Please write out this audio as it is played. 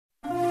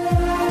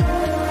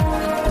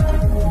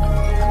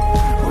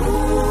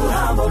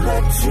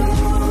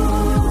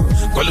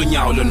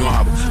Kwalunyawo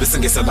lonwabo bese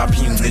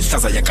ngeselapha ingce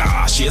ihlaza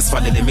yakashi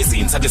esivalele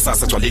emizini sathi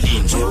sasa gcwale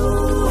linje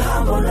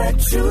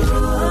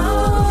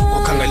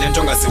ukhangele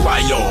into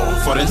ongaziwayo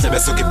for endlebe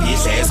esuke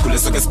ibhidle esikhule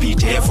esuke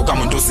esibhidef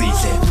ukamuntu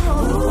uzidle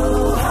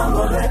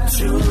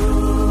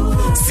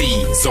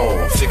sizo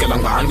fikela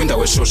ngani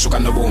kwindawo eshushu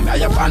kanobomi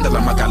ayabanda la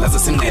magala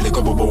zesinqele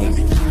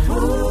kobobomi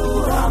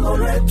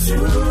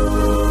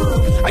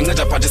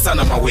anceda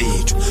phathisana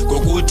mawethu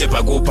ngokude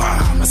bhakubha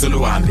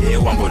maseluhambe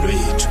uhambo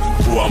lwethu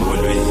uhambo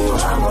lwethu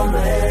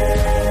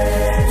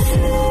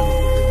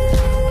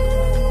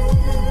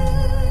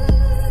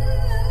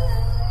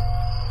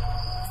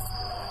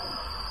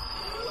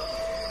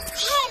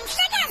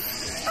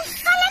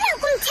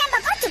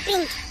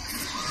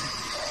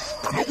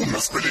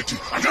Spiriti,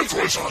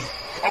 angenziwa njalo.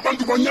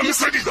 Abantu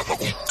banyamisekile lapha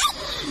kum.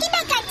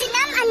 Ibekade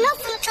nami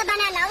anofuna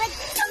uxabana nawe.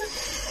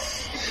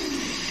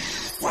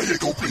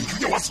 Wayeke uPinki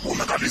uye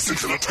wasibonakalisa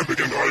indlela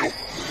athembeke ngayo.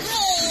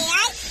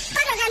 Hayi,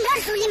 kodwa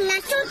kandodluli mna.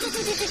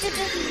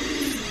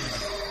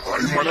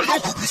 Hayi mana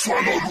lokhu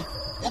Buswana olu.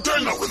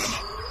 Uthena wena la.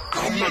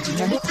 Kamna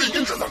ndincoma uPinki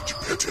indlela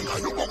ndiphethe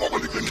ngayo ngoba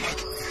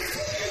ndibengxaki.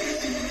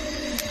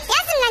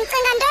 Yazi mna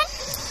ndicinga ntoni?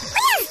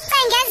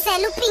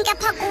 Uyazicengezela uPinki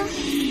apha kum.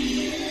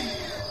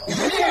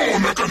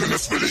 Unamona kanye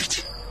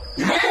nesibeleti.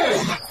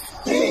 Unamona.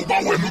 Kuba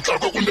wena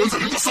uxakwe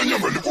kundenzela into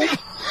senyambeni kum.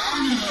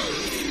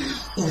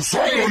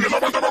 Uzongonela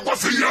abantu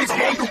abakwazi yenza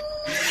loo nto.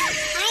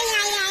 Hayi.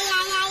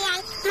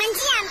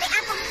 Mandihambe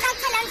apho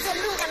kucathela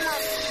uzolunga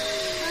mos.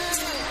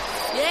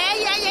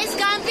 Hey,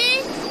 Skampi.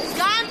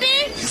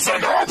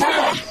 Isandapha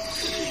man.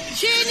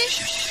 Chini.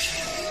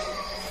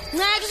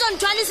 Ngeke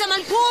uzondithwalisa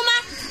maniphuma.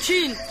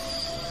 Chini.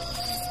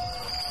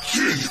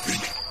 Chini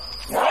Pinki.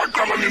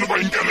 Waqala nini uba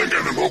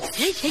inkelengele ngoku?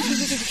 Hey.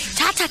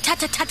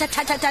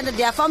 Thatha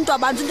ndiyafa umntu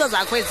abantu into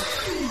zakho ezi.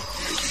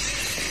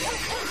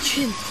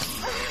 Chini.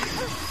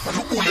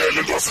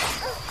 Andibulele ntoza.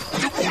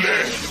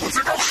 Andibulele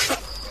kwenze kakuhle.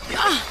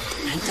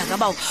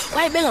 Ntakabawo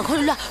kwaye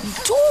bengakholelwa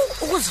tu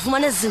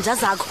ukuzifumana ezinja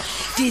zakho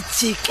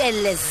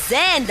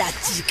ndijikeleze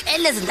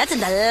ndathi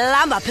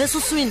ndalamba apha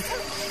esuswini.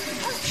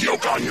 Yiyo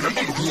kanye le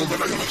nto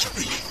ndikuncomela yona nje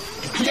Pinki.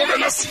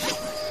 Ndikuncomela zinto.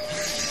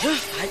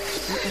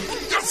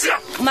 Yasiya.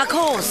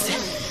 Makhosi.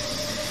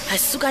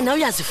 Asuka nawe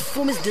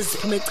uyazifuma izinto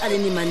eziphuma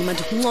ecaleni mani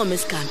mandikuncome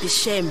Skampi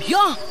shem.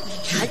 Yo.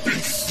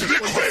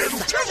 Ndilikhwela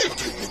utheni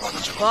uthini bana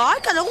nje.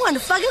 Hayi kaloku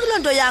ungandifaki kuloo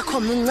nto yakho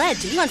mna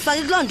uncede.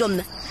 Ungandifaki kuloo nto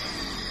mna.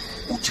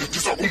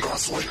 Uthethisa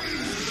kungazi wena.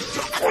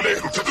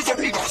 Ndiyakholela uthethisa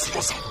kungazi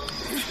ntoza.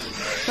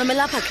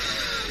 Mamela lapha ke.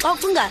 Xa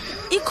ucinga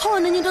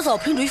ikhona enye into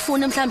ozawuphinda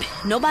uyifune mhlambi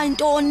noba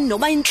intoni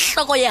noba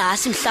inhloko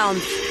yehasi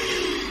mhlawumbi.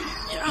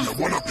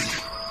 Uyabona Pinki.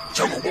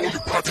 Njengoba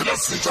undiphathela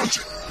zinja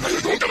nje nayo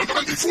yonke le nto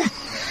kandiyifuni.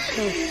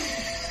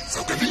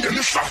 Zawuke ndingene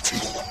ihlathi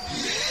ngoba.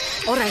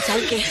 Alright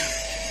hayi ke.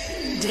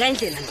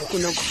 Ndikayindlela ngoku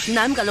noko.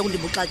 Nami kaloku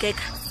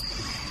ndibuxakeka.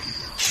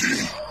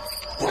 Chini.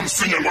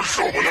 Kwamsinya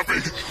ngohlobo la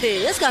Pinki.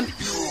 Hey, Skampi.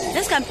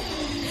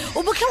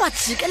 Ubukhe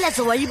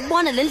wajikeleza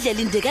wayibona le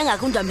ndlela indeke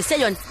ngakho undamise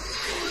yona.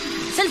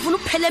 Selifuna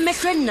ukuphela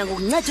emehlweni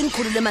nangokunceda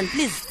unikhulule man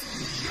please.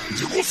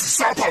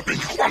 Ndikusisapha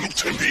Pinki kuba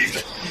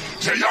ukuthembile.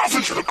 Ndiyayazi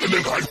indlela oqine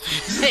ngayo.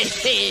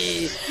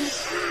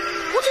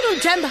 Uthi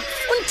undithemba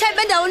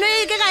endaweni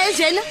oyikeka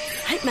enjena.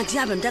 Hayi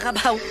mandiyabe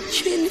mntakabawo.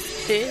 Chini.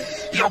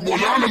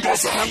 Yabonana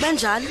ntoza. Makube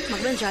njalo.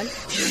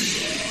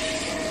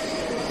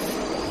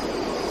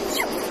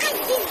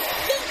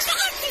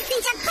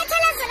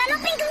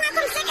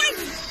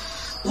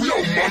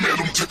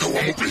 Uyawumamela umthetho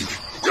wam uPinki.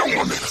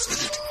 Uyawumamela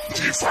Sibeleti.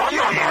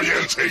 Ndifana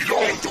naye nje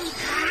yiloo nto.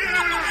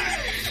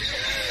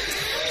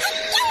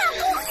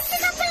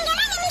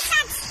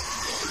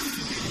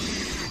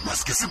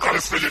 Masike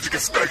siqale Sibeleti ke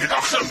sibeke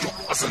kakuhle nto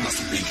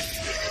asenaso Pinki.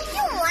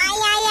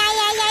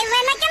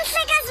 Wena ke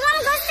mhlekazi wam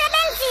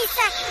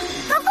ngosebenzisa.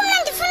 Ngoku mna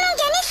ndifuna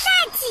ungena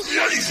ihlathi.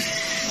 Yayi.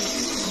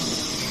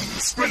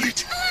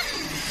 Sibeleti.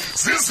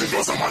 Zizinto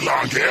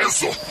zamalanga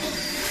ezo.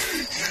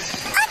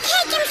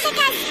 Okay ke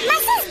mhlekazi,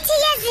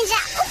 masizithiye ezinja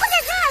ukuze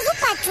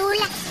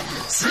zingazubhadula.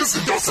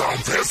 Zizinto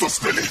zamva ezo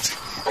Sibeleti.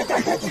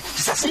 Okwangoku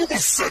ndisafuna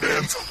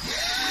ukuzisebenza.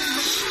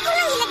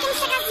 Kulungile ke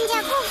mhlekazi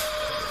ndiyakuva.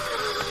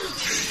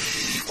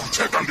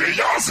 Kuthetha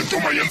ndiyayazi into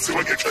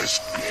mayenziwe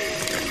ngexesha.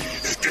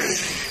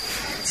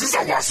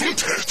 Sizakwazi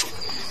umthetho.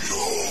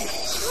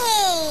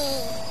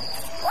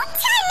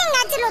 Utheni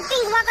ngathi lo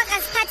Pinki wakho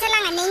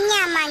akaziphathelanga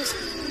nenyama nje?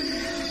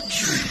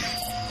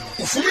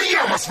 Ufuna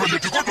inyama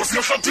Sibeleti kodwa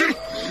siyahlathini.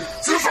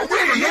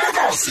 Sizakubuya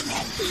nenyamakazi.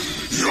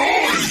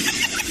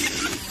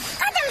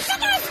 Kodwa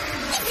mhlekazi,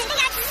 izinto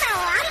ngathi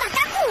zizawuhamba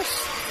kakuhle.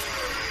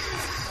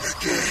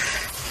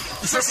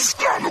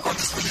 Isesiqalo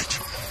kanti Sibeleti.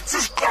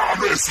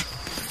 Sisiqalo esi.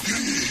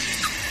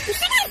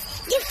 Mhlekazi,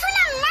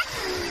 ndifuna mna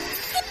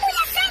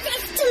sibula senze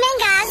esithume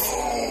ngazo.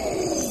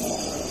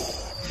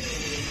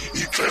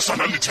 Ixesha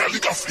nalithe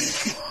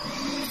alikafiki.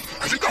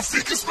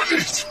 Alikafiki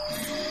Sibeleti.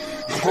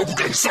 Nangoku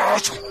ke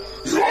ndisatsho.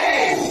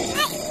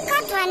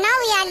 Kodwa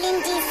nawe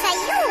uyalindisa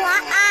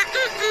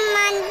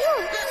man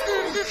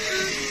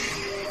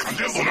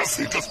Kanti ezona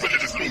zinto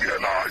Sibeleti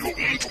zilungelayo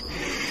umntu.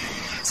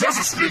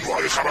 Zezi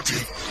silindwayo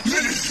erhabathini.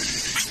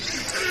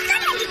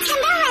 Kodwa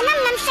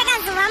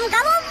mhlekazi wami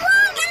ngabo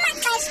bonke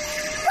amaxesha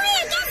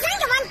kwaye ke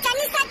zange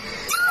wandidanisa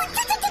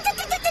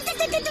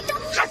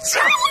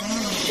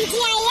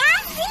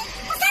ndiyayazi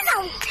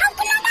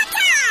usazawukhawukula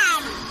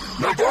kathali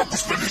Nabapho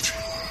sibelithi.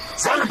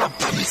 Zange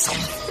ndakudanisa.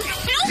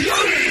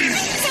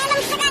 Sana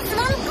mhlekazi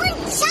wami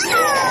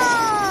kunjalo.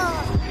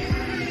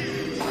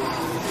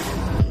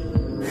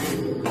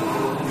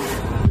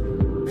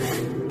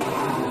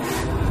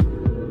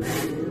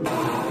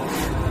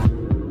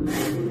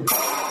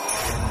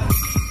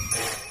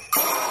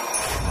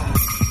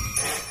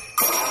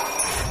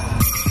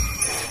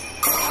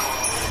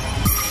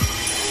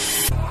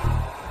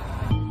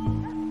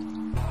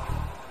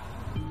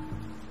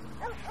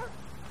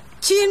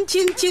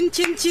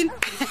 Chin.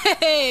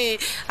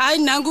 Hayi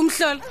nangu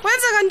umhlolo.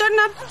 Wenza kantoni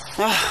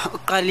napha?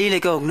 Uqalile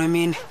ke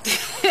ukunomini.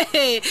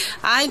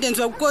 Hayi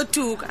ndenzwa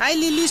ukothuka. Hayi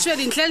lilishwe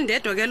linhleli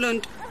ndedwa ke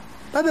lonto.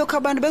 Babe ukho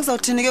abantu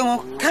bezawuthini ke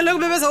ngoku? Kaloku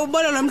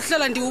bebezawubona lo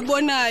mhlola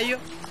ndiwubonayo.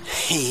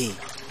 Hayi.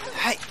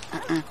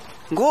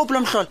 Ngophi lo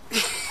mhlola?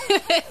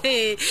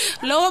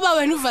 Lowo ba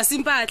wena uvasa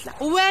impahla.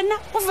 Wena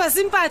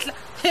uvasa impahla.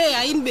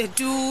 Hayi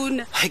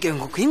nibetuna. Hayi ke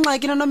ngoku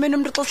ingxaki nonomini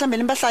umuntu xa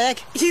uhlambela impahla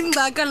yakhe.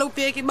 Ingxaki kaloku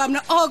bheki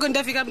bamna oko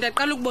ndafika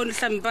ndaqala ukubona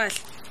uhlamba impahla.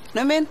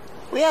 Nomini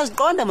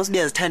uyaziqonda mos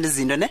uyazithanda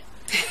izinto ne?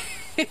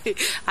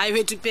 Hayi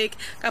wethu bheki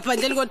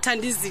ngaphandleni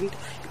kokuthanda izinto.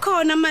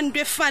 Khona manje into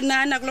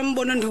efanana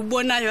kulombono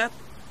ndiwubonayo apha.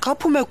 Xa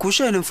uphume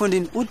egushweni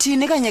mfondini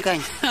uthini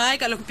kanye. Hayi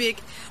kaloku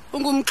bheki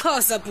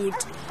ungumXhosa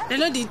bhuti.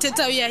 Lento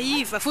ndiyithetha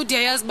uyayiva futhi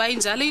uyayazi ba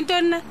injalo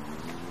into na.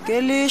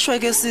 Kelishwe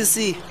ke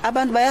sisi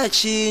abantu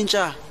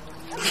bayatshintsha.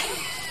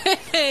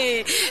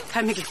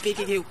 Khami ke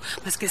bheki ke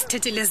masike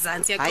sithethe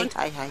lezantsi yaqonda.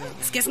 Hayi.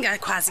 Sike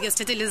singakwazi ke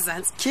sithethe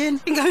lezantsi. Tyhini?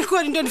 Ingabe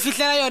khona into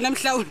ndifihlela yona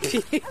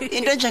mhlawumbi.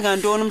 Into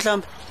enjengantoni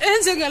mhlawumbe?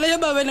 Enjengaleyo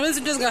baba wena wenza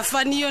into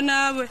ezingafaniyo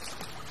nawe.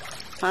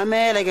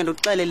 Mamela ke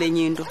ndikuxelele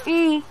enye into.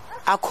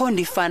 Akho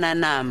ndifana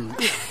nam.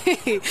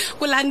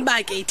 Kulani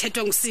ba ke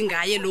ithethwa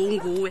ngusingaye lo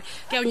unguwe.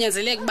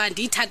 Kuyawunyanzeleka uba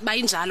ndiyithathe ba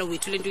injalo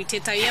wethu lento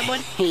uyithethayo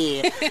uyabona?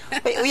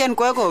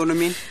 Uyanikwekho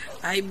unomini.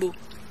 Hayibo.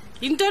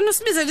 Intoni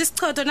usibizela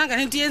isichotho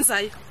nangani into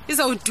yenzayo?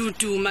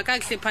 Izawududuma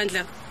kakuhle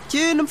phandla.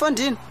 Tyhini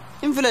mfondini?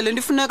 Imvula le nto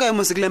ifuneka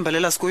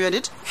musikulembelela sikuyo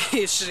ndithi.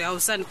 Shi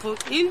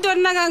awusandiphoqi.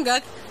 Intoni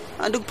nakangaka?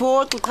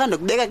 Andikuphoqi qha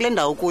ndikubeka kule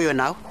ndawo kuyo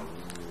nawe.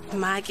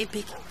 Ma ke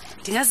bheki.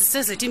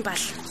 Ndingazisezetha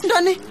impahla.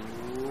 Ntoni?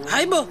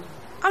 Hayibo.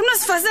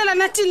 Awunasifasela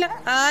nathina.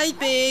 Hayi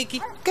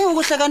bheki. Ke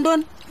ukuhleka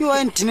ntoni?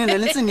 Yowayindini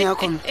nalensini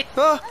yakho mna.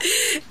 Ho.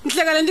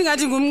 Ngihleka lento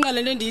ingathi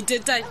ngumnqala lento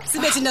ndiyithethayo.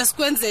 Sibe thina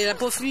sikwenzela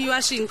phofu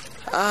iwashing.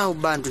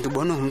 Ubantu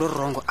ndibona umuntu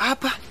orongo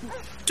apha.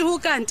 Tu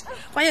kanti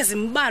kwaye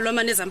zimbalwa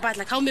amane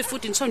zampahla khawume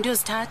futhi ndisho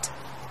ndiyozithatha.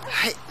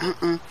 Hayi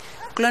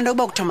kulanda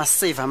kuba kuthiwa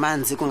masave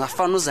amanzi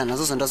kungafana uza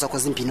nazo zonto zakho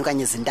zimbini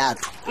okanye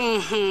zintathu.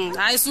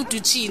 Hayi suthi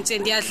utshintshe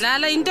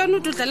ndiyadlala intoni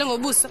uthi udlale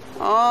ngobuso.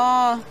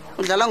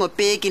 Udlala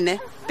ngopeki ne.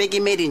 Peki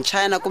made in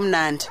China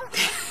kumnandi.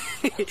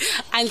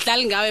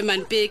 Andidlali ngawe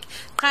man bheki.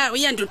 Qha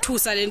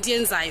uyandothusa lento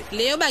yenzayo.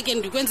 Leyo ba ke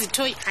ndikwenza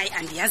ithoyi hayi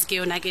andiyazi ke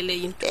yona ke le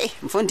into.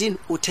 Mfondini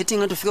uthethe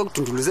ngathi ufika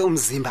ukudunduluze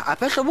umzimba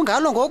apha ehlobo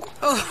ngalo ngoku.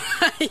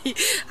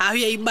 Hayi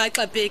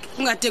uyayibaxa bheki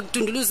ungade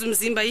kudunduluza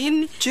umzimba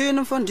yini?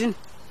 Tyhini mfondini?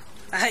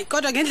 Hayi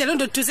kodwa ngendlela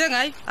ondothuse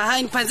ngayo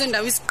hayi ngiphanze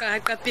ndawo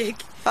isiqaqa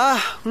bheki.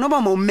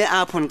 Noba mawume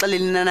apho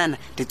ndixelele nanana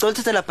ndicela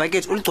uthathela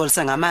bucket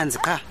uligcwalise ngamanzi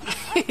qha.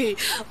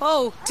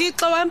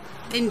 Thixo wami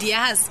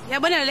bendiyazi.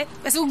 Uyabona le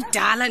bese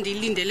ukudala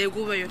ndiyilindele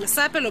kuwe yona.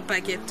 Saphe lo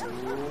bucket.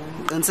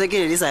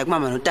 Qinisekile lizayo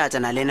kumama notata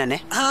nalena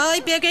ne?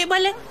 Hayi bheke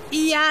ibole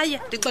iyaya.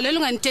 Ndixolela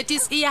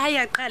unganithethisi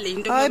iyaya qale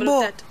into kumama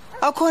notata.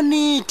 Akho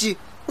nidi.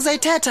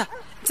 Uzayithetha?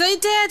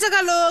 Sayithethe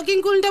kaloku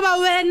inkulu into ba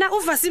wena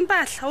uvasa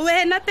impahla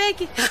wena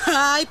bheki.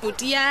 Hayi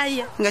bhuti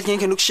iyaya. Ngathi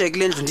ngeke ukusheka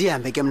le ndlu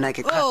ndihambe ke mna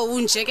ke qha.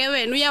 Unje ke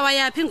wena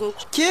uyawayaphi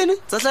ngoku? Tyhini?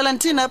 Zahlala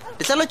nithini apha?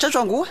 Ndihlala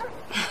ujajwa nguwe?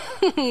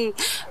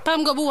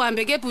 Phambi koba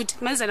uhambe ke bhuti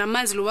manze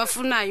namanzi lo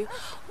wafunayo.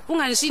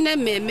 Unganishine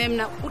meme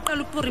mna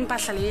uqala upura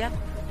impahla le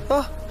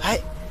yakho.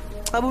 Hayi.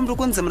 Xa umuntu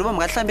kunzima loba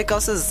mngahlambe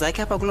ikawusi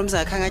zakhe apha kulomzi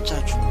akhe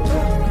angajajwa.